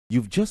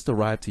You've just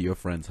arrived to your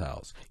friend's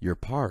house. You're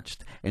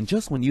parched, and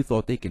just when you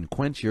thought they can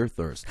quench your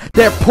thirst,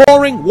 they're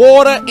pouring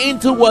water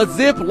into a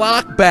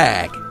Ziploc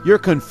bag. You're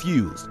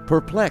confused,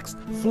 perplexed,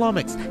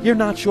 flummoxed. You're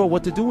not sure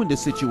what to do in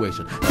this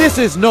situation. This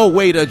is no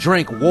way to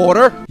drink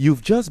water.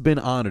 You've just been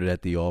honored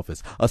at the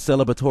office. A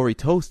celebratory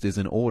toast is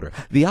in order.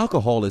 The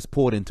alcohol is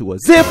poured into a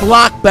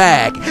Ziploc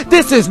bag.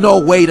 This is no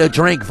way to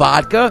drink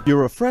vodka.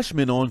 You're a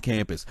freshman on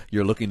campus.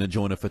 You're looking to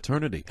join a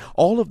fraternity.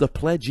 All of the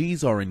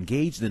pledgees are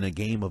engaged in a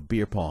game of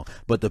beer pong,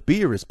 but the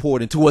beer is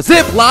poured into a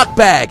Ziploc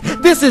bag.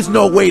 This is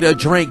no way to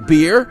drink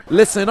beer.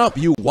 Listen up,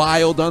 you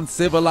wild,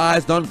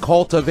 uncivilized,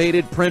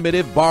 uncultivated,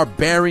 primitive,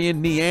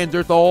 barbarian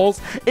Neanderthals.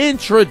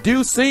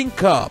 Introducing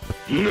Cup.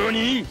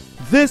 NANI?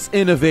 This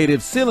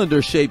innovative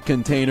cylinder-shaped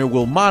container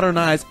will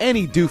modernize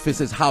any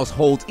doofus's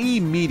household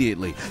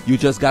immediately. You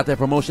just got that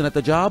promotion at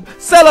the job?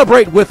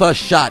 Celebrate with a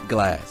shot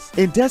glass.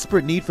 In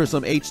desperate need for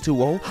some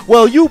H2O?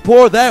 Well, you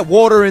pour that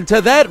water into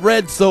that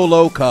red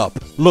Solo cup.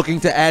 Looking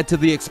to add to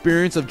the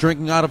experience of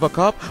drinking out of a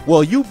cup?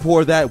 Well, you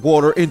pour that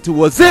water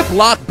into a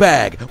Ziploc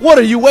bag. What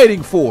are you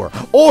waiting for?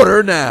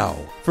 Order now.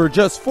 For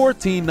just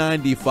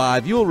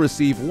 $14.95, you'll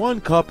receive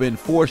 1 cup in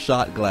 4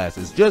 shot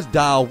glasses. Just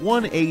dial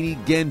 180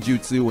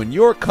 Genjutsu and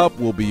your cup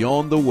will be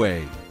on the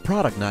way.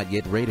 Product not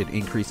yet rated.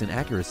 Increase in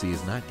accuracy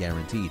is not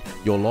guaranteed.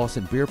 Your loss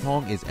in beer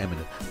pong is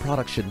imminent.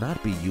 Product should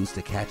not be used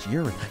to catch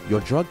urine.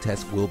 Your drug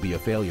test will be a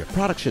failure.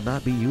 Product should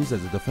not be used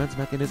as a defense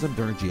mechanism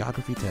during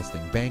geography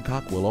testing.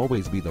 Bangkok will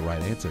always be the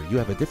right answer. You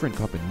have a different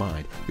cup in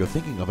mind. You're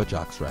thinking of a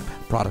jockstrap.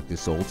 Product is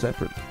sold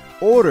separately.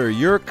 Order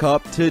your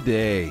cup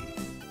today.